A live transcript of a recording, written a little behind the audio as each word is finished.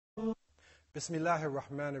Bismillahir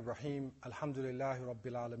Rahmanir Rahim. Alhamdulillahi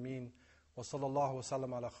Rabbil Alameen. Wa sallallahu wa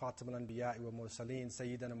sallam ala khatam al-anbiya'i wa mursaleen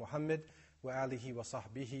Sayyidina Muhammad wa alihi wa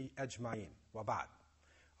sahbihi ajma'in. Wa ba'd.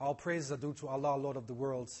 All praises are due to Allah, Lord of the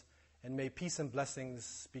worlds, and may peace and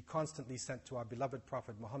blessings be constantly sent to our beloved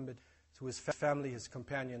Prophet Muhammad, to his family, his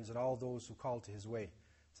companions, and all those who call to his way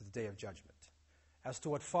to the Day of Judgment. As to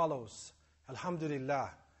what follows,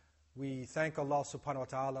 Alhamdulillah, we thank Allah subhanahu wa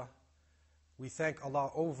ta'ala. We thank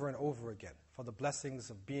Allah over and over again for the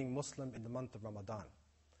blessings of being Muslim in the month of Ramadan,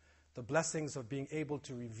 the blessings of being able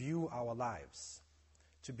to review our lives,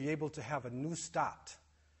 to be able to have a new start,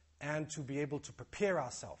 and to be able to prepare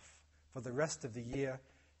ourselves for the rest of the year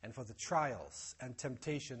and for the trials and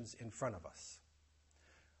temptations in front of us.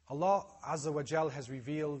 Allah Azza wa Jal has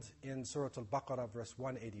revealed in Surah Al-Baqarah verse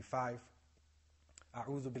 185,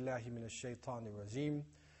 A'udhu billahi minash shaitanir rajim,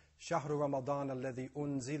 شهر رمضان الذي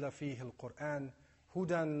أنزل فيه القرآن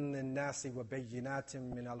هدى للناس وبينات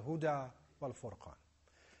من الهدى والفرقان.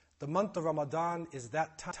 The month of Ramadan is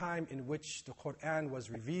that time in which the Quran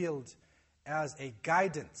was revealed as a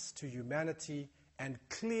guidance to humanity and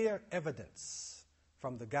clear evidence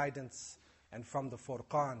from the guidance and from the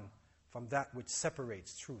Furqan, from that which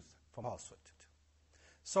separates truth from falsehood.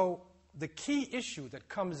 So the key issue that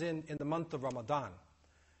comes in the month of Ramadan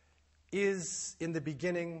is in the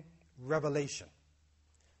beginning revelation.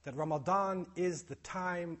 That Ramadan is the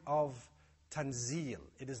time of tanzil.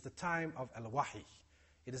 It is the time of al-wahi.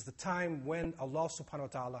 It is the time when Allah subhanahu wa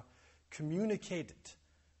ta'ala communicated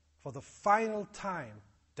for the final time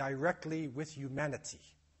directly with humanity.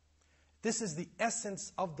 This is the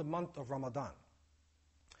essence of the month of Ramadan.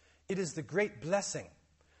 It is the great blessing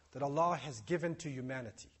that Allah has given to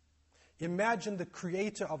humanity. Imagine the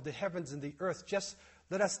creator of the heavens and the earth. Just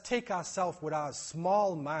let us take ourselves with our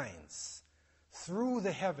small minds through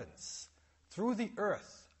the heavens, through the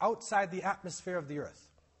earth, outside the atmosphere of the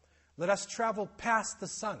earth. Let us travel past the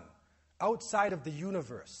sun, outside of the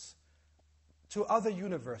universe, to other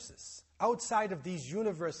universes, outside of these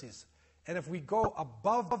universes. And if we go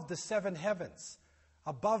above the seven heavens,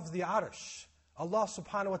 above the Arsh, Allah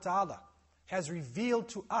subhanahu wa ta'ala has revealed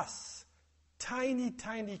to us tiny,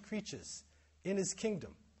 tiny creatures in His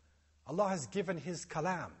kingdom. Allah has given His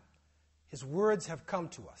kalam. His words have come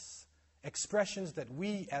to us. Expressions that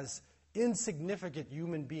we as insignificant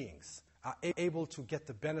human beings are able to get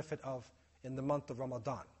the benefit of in the month of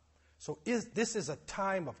Ramadan. So this is a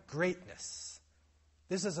time of greatness.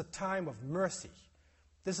 This is a time of mercy.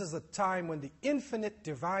 This is a time when the infinite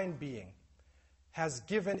divine being has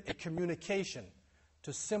given a communication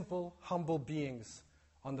to simple, humble beings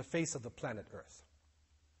on the face of the planet Earth.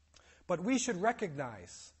 But we should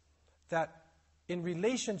recognize that in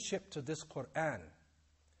relationship to this Quran,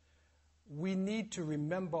 we need to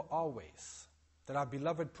remember always that our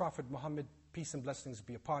beloved Prophet Muhammad, peace and blessings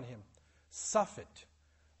be upon him, suffered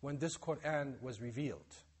when this Quran was revealed.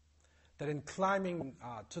 That in climbing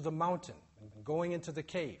to the mountain, and going into the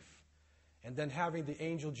cave, and then having the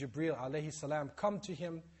angel Jibreel alayhi salam come to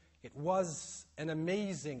him, it was an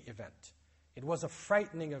amazing event. It was a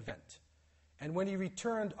frightening event. And when he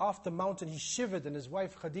returned off the mountain, he shivered, and his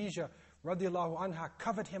wife Khadija radiallahu anha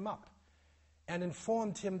covered him up and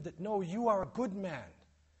informed him that, no, you are a good man.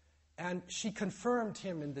 And she confirmed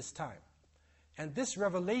him in this time. And this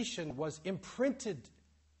revelation was imprinted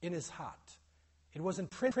in his heart. It was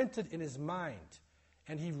imprinted in his mind.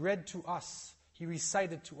 And he read to us, he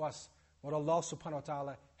recited to us what Allah subhanahu wa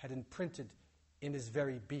ta'ala had imprinted in his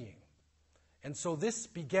very being. And so this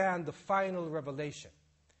began the final revelation.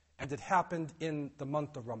 And it happened in the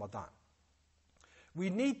month of Ramadan. We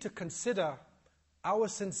need to consider our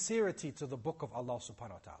sincerity to the book of Allah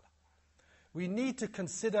subhanahu wa ta'ala. We need to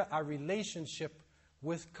consider our relationship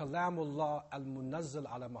with Kalamullah al-Munazzal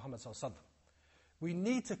ala Muhammad sallallahu alaihi wasallam. We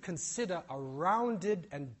need to consider a rounded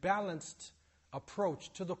and balanced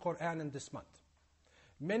approach to the Quran in this month.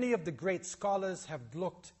 Many of the great scholars have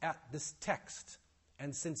looked at this text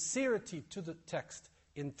and sincerity to the text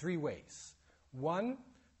in three ways. One,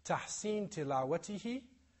 tahsin tilawatihi.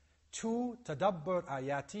 Two, tadabbur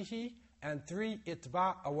ayatihi. And three,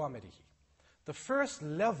 itba' awamirihi. The first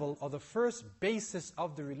level or the first basis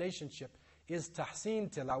of the relationship is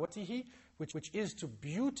tahsin tilawatihi, which is to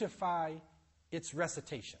beautify its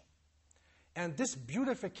recitation. And this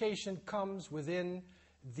beautification comes within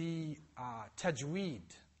the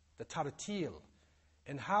tajweed, the tartil,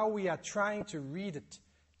 and how we are trying to read it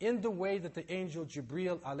in the way that the angel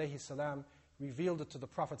Jibreel alayhi salam revealed it to the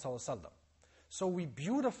Prophet sallallahu alaihi wasallam. So we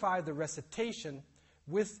beautify the recitation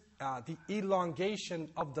with the elongation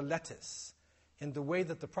of the letters in the way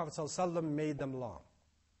that the Prophet ﷺ made them long.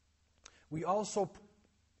 We also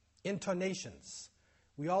intonations.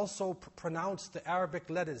 We also pronounce the Arabic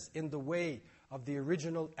letters in the way of the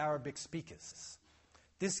original Arabic speakers.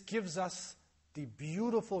 This gives us the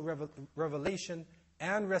beautiful revelation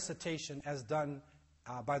and recitation as done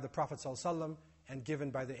by the Prophet ﷺ and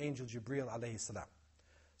given by the angel Jibreel alayhi salam.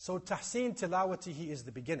 So tahseen tilawatihi is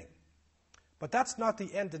the beginning. But that's not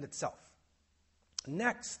the end in itself.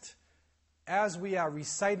 Next, as we are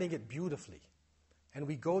reciting it beautifully, and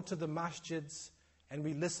we go to the masjids and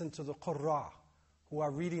we listen to the qurra who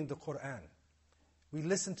are reading the Quran, we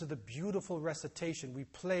listen to the beautiful recitation, we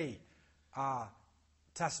play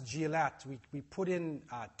tasjilat, we put in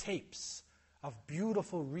tapes of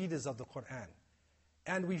beautiful readers of the Quran,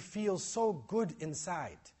 and we feel so good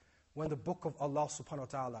inside when the book of Allah subhanahu wa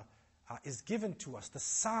ta'ala is given to us. The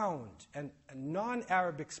sound, and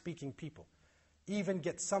non-Arabic speaking people even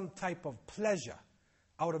get some type of pleasure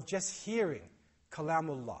out of just hearing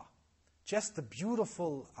Kalamullah. Just the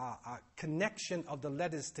beautiful connection of the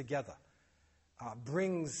letters together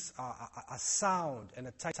brings a sound and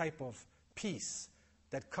a type of peace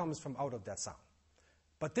that comes from out of that sound.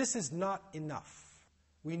 But this is not enough.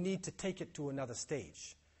 We need to take it to another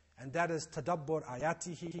stage. And that is tadabbur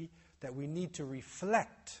ayatihi, that we need to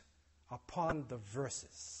reflect upon the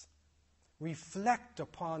verses. Reflect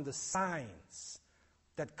upon the signs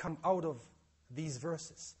that come out of these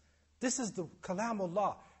verses. This is the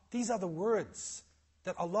Kalamullah. These are the words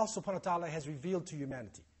that Allah subhanahu wa ta'ala has revealed to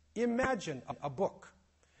humanity. Imagine a book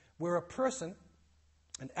where a person,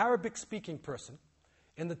 an Arabic speaking person,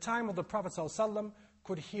 in the time of the Prophet ﷺ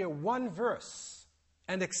could hear one verse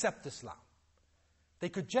and accept Islam. They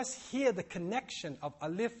could just hear the connection of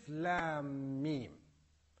Alif, Lam, Mim.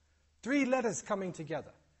 3 letters coming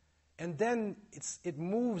together. And then it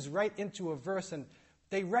moves right into a verse, and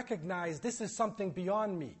they recognize this is something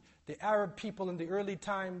beyond me. The Arab people in the early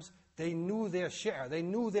times, they knew their shi'r, they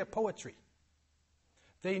knew their poetry.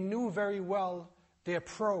 They knew very well their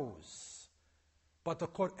prose. But the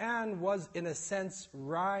Quran was, in a sense,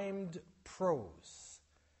 rhymed prose.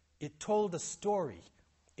 It told a story.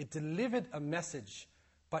 It delivered a message,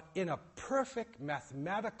 but in a perfect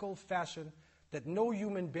mathematical fashion that no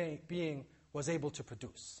human being was able to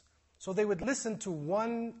produce. So they would listen to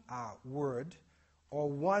one word or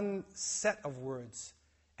one set of words,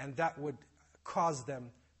 and that would cause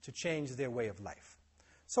them to change their way of life.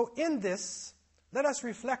 So in this, let us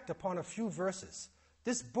reflect upon a few verses.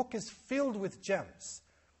 This book is filled with gems,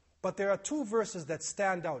 but there are 2 verses that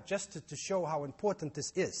stand out just to show how important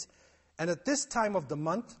this is. And at this time of the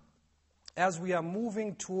month, as we are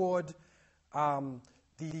moving toward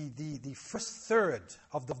the first third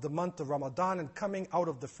of the month of Ramadan and coming out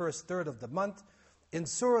of the first third of the month, in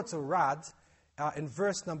Surah Al-Ra'd, in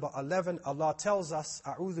verse number 11, Allah tells us,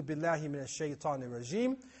 أعوذ بالله من الشيطان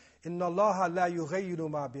الرجيم إن الله لا يغير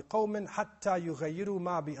ما بقوم حتى يغيروا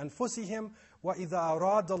ما بأنفسهم وإذا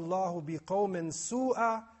أراد الله بقوم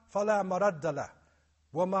سوءا فلا مرد له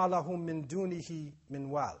وما لهم من دونه من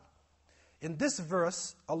وال. In this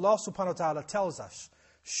verse, Allah subhanahu wa ta'ala tells us,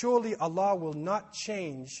 surely Allah will not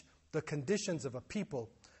change the conditions of a people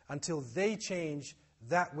until they change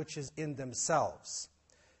that which is in themselves.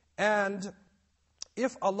 And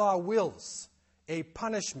if Allah wills a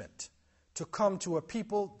punishment to come to a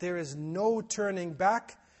people, there is no turning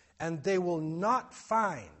back, and they will not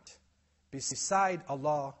find beside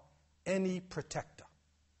Allah any protector.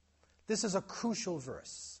 This is a crucial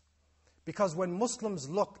verse, because when Muslims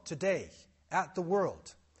look today at the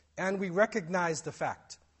world, and we recognize the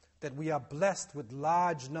fact that we are blessed with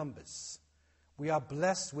large numbers, we are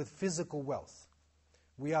blessed with physical wealth,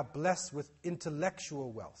 we are blessed with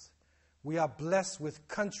intellectual wealth, we are blessed with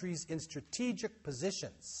countries in strategic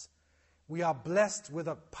positions, we are blessed with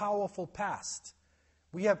a powerful past,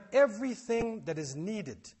 we have everything that is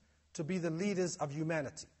needed to be the leaders of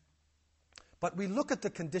humanity. But we look at the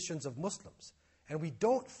conditions of Muslims, and we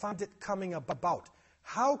don't find it coming about.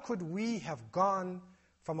 How could we have gone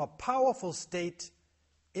from a powerful state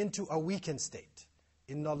into a weakened state?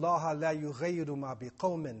 إِنَّ اللَّهَ لَا يُغَيِّرُ مَا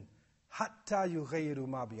بِقَوْمٍ حَتَّى يُغَيِّرُ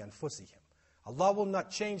مَا بِأَنفُسِهِمْ. Allah will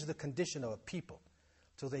not change the condition of a people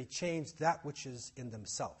till they change that which is in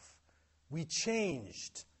themselves. We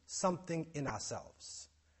changed something in ourselves.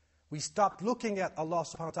 We stopped looking at Allah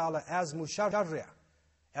subhanahu wa ta'ala as musharri',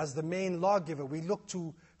 as the main lawgiver. We look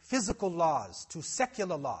to physical laws, to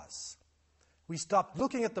secular laws. We stopped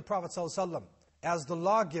looking at the Prophet ﷺ as the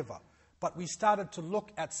lawgiver, but we started to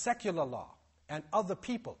look at secular law and other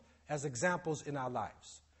people as examples in our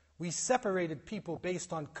lives. We separated people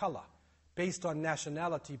based on color, based on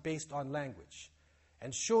nationality, based on language.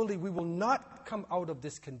 And surely we will not come out of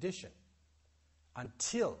this condition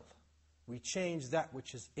until we change that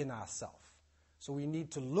which is in ourselves. So we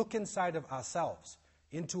need to look inside of ourselves,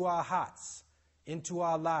 into our hearts, into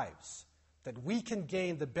our lives, that we can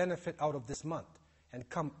gain the benefit out of this month and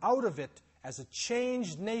come out of it as a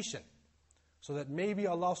changed nation, so that maybe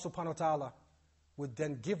Allah subhanahu wa ta'ala would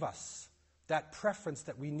then give us that preference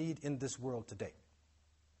that we need in this world today.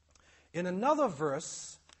 In another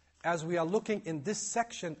verse, as we are looking in this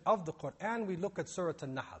section of the Quran, we look at Surah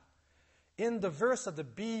An-Nahl. In the verse of the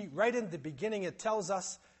B, right in the beginning, it tells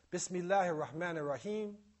us, Bismillahir Rahmanir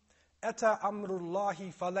Rahim, Ata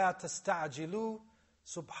amrullahi fala tasta'jilu,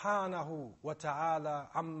 subhanahu wa ta'ala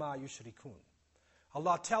amma yushrikun.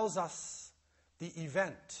 Allah tells us the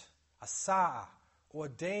event, as-sa'ah,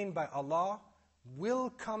 ordained by Allah, will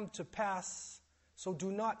come to pass, so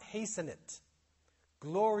do not hasten it.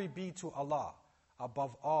 Glory be to Allah,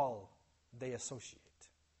 above all they associate.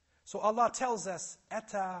 So Allah tells us,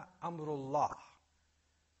 Ata amrullah.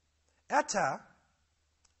 Ata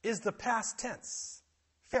is the past tense,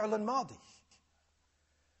 fi'l al-madi.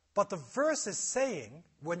 But the verse is saying,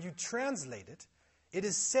 when you translate it, it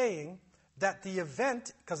is saying that the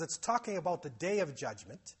event, because it's talking about the day of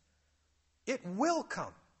judgment, it will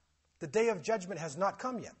come. The day of judgment has not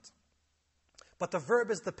come yet. But the verb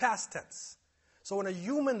is the past tense. So on a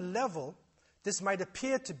human level, this might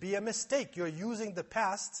appear to be a mistake. You're using the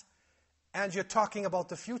past and you're talking about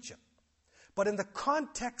the future. But in the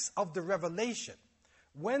context of the revelation,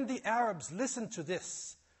 when the Arabs listened to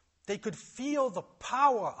this, they could feel the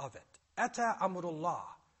power of it. Ata amrullah,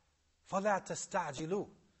 fala tasta'jilu.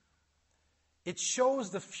 It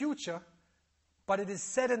shows the future, but it is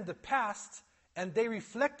said in the past, and they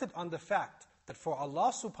reflected on the fact that for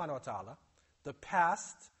Allah subhanahu wa ta'ala, the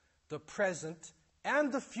past, the present,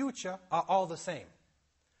 and the future are all the same.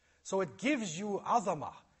 So it gives you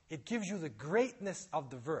azamah, it gives you the greatness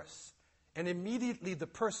of the verse. And immediately the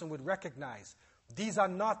person would recognize, these are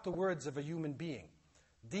not the words of a human being.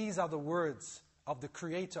 These are the words of the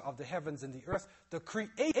creator of the heavens and the earth, the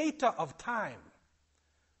creator of time,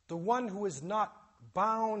 the one who is not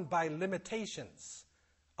bound by limitations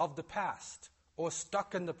of the past, or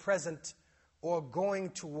stuck in the present, or going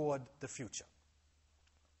toward the future.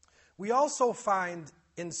 We also find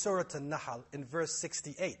in Surah An-Nahl, in verse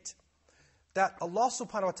 68, that Allah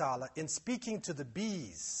subhanahu wa ta'ala, in speaking to the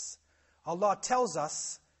bees, Allah tells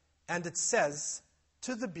us, and it says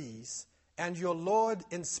to the bees, and your Lord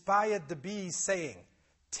inspired the bees, saying,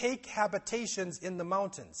 take habitations in the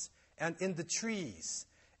mountains, and in the trees,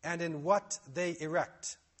 and in what they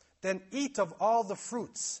erect. Then eat of all the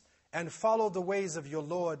fruits, and follow the ways of your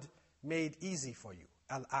Lord made easy for you.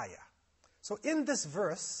 Al-Ayah. So in this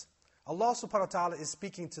verse, Allah subhanahu wa ta'ala is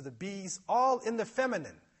speaking to the bees, all in the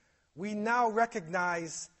feminine. We now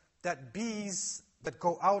recognize that bees that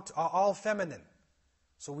go out are all feminine.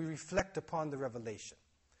 So we reflect upon the revelation.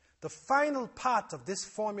 The final part of this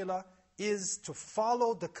formula is to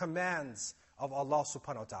follow the commands of Allah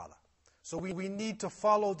subhanahu wa ta'ala. So we need to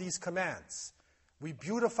follow these commands. We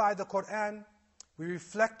beautify the Quran, we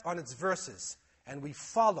reflect on its verses, and we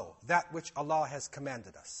follow that which Allah has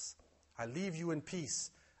commanded us. I leave you in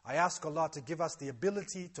peace. I ask Allah to give us the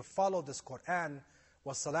ability to follow this Quran.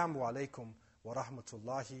 Wassalamu alaikum wa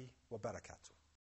rahmatullahi wa barakatuh.